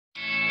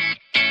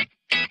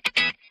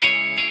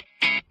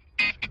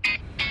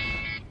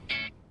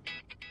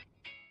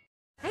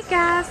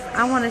guys,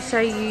 I want to show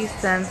you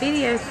some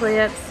video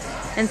clips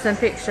and some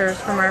pictures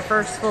from our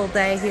first full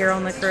day here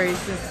on the cruise.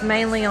 It's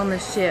mainly on the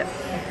ship,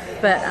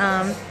 but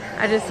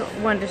I just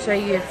wanted to show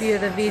you a few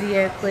of the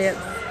video clips,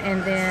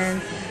 and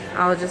then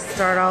I'll just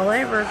start all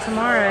over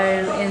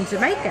tomorrow in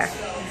Jamaica.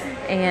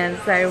 And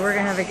so we're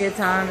gonna have a good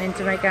time in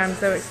Jamaica. I'm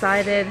so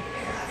excited,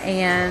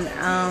 and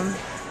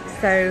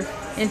so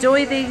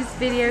enjoy these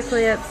video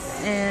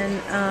clips,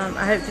 and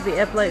I hope to be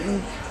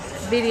uploading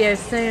videos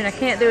soon. I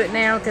can't do it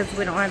now because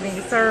we don't have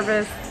any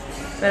service,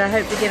 but I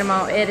hope to get them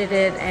all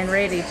edited and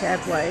ready to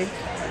upload.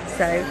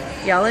 So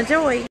y'all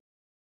enjoy.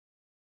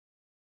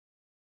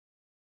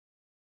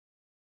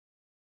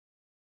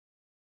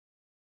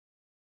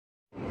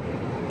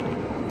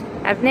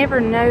 I've never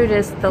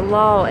noticed the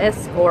law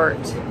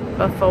escort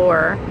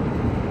before,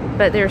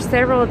 but there's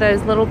several of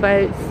those little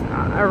boats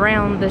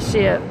around the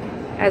ship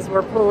as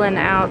we're pulling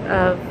out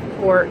of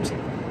port,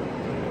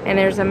 and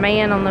there's a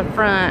man on the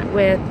front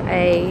with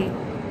a,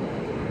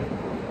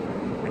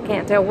 I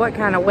can't tell what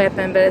kind of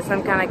weapon, but it's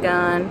some kind of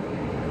gun.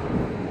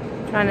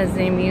 I'm trying to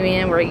zoom you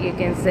in where you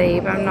can see,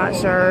 but I'm not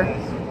sure.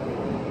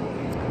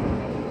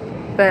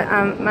 But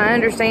my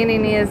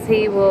understanding is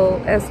he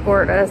will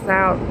escort us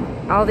out.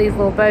 All these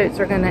little boats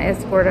are going to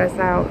escort us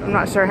out. I'm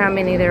not sure how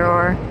many there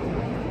are.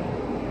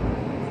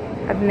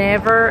 I've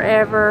never,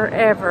 ever,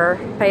 ever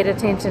paid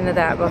attention to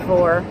that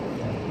before.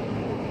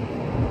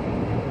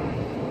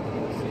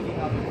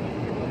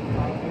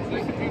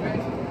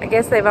 I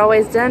guess they've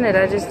always done it,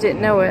 I just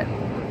didn't know it.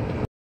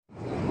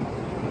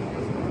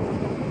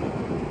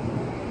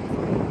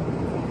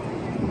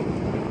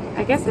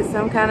 I guess it's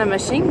some kind of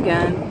machine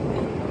gun.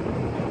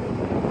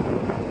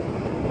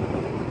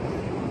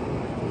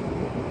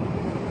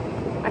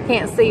 I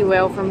can't see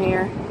well from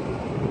here.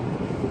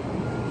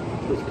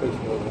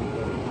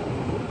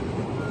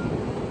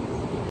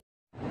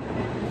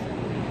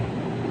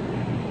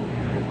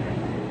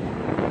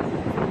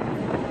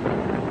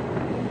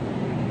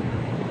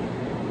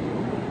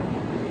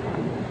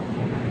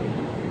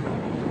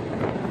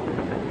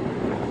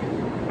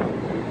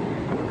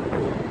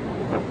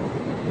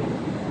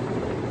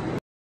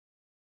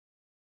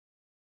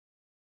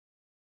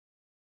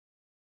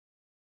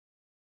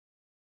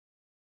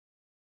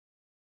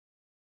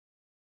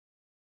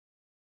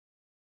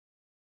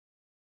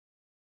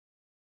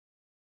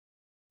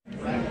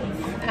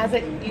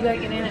 Isaac, you gotta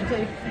get in it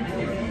too.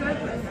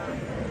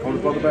 Hold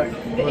it farther back.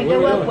 And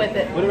go up with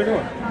it. What are we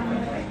doing?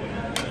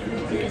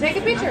 Take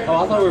a picture. Oh,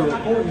 I thought we were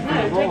recording.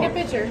 No, take a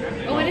picture.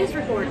 Oh, it is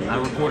recording. I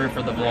recorded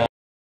for the vlog.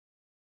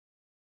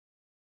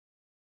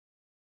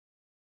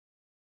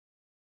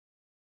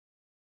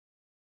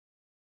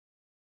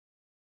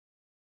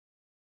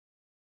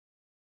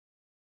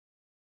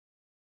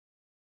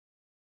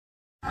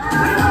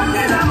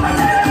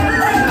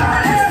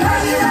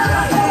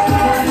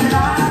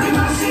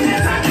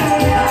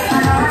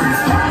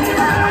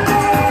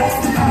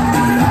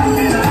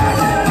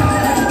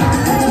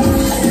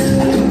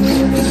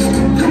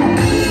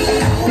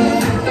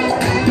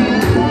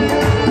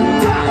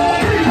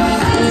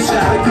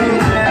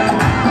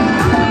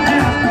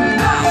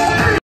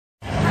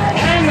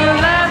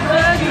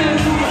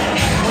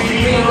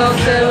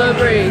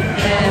 Celebrate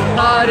and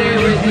party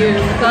with you.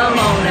 Come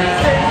on now.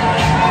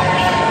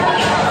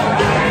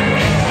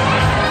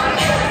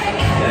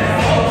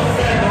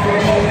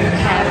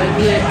 Have a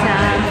good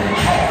time.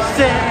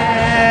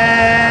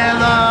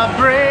 Celebration.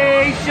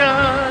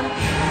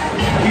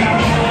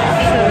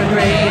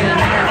 Celebrate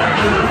and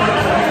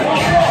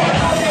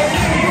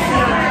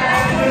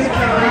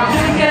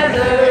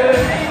together.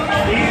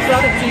 It's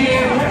up to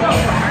you.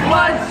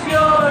 What's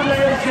your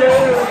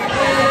leisure?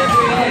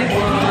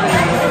 Everyone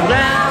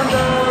around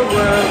the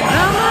world.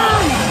 Come on.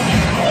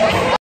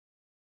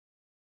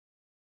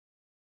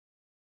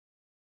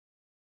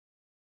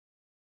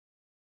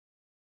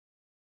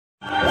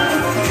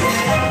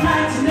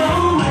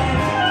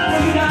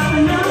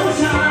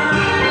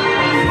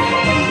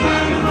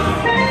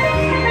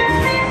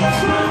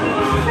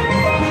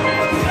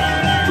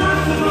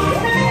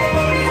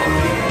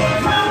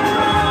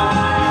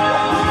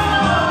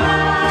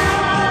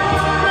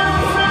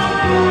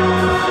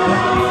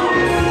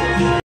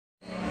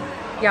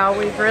 Y'all,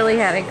 we've really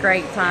had a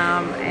great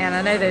time, and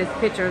I know those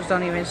pictures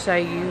don't even show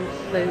you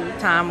the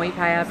time we've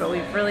had, but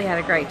we've really had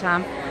a great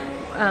time.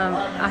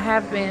 I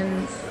have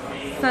been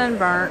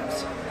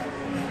sunburnt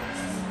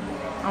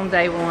on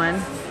day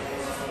one.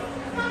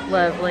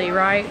 Lovely,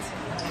 right?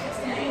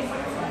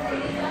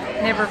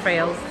 Never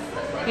fails.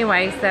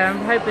 Anyway, so I'm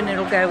hoping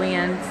it'll go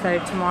in, so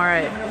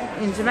tomorrow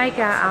in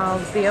Jamaica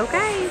I'll be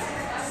okay.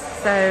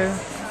 So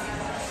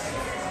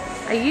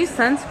I used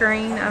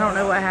sunscreen. I don't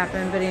know what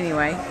happened, but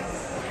anyway.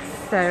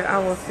 So I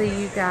will see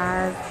you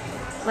guys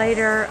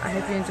later. I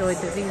hope you enjoyed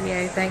the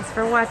video. Thanks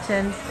for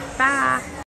watching. Bye.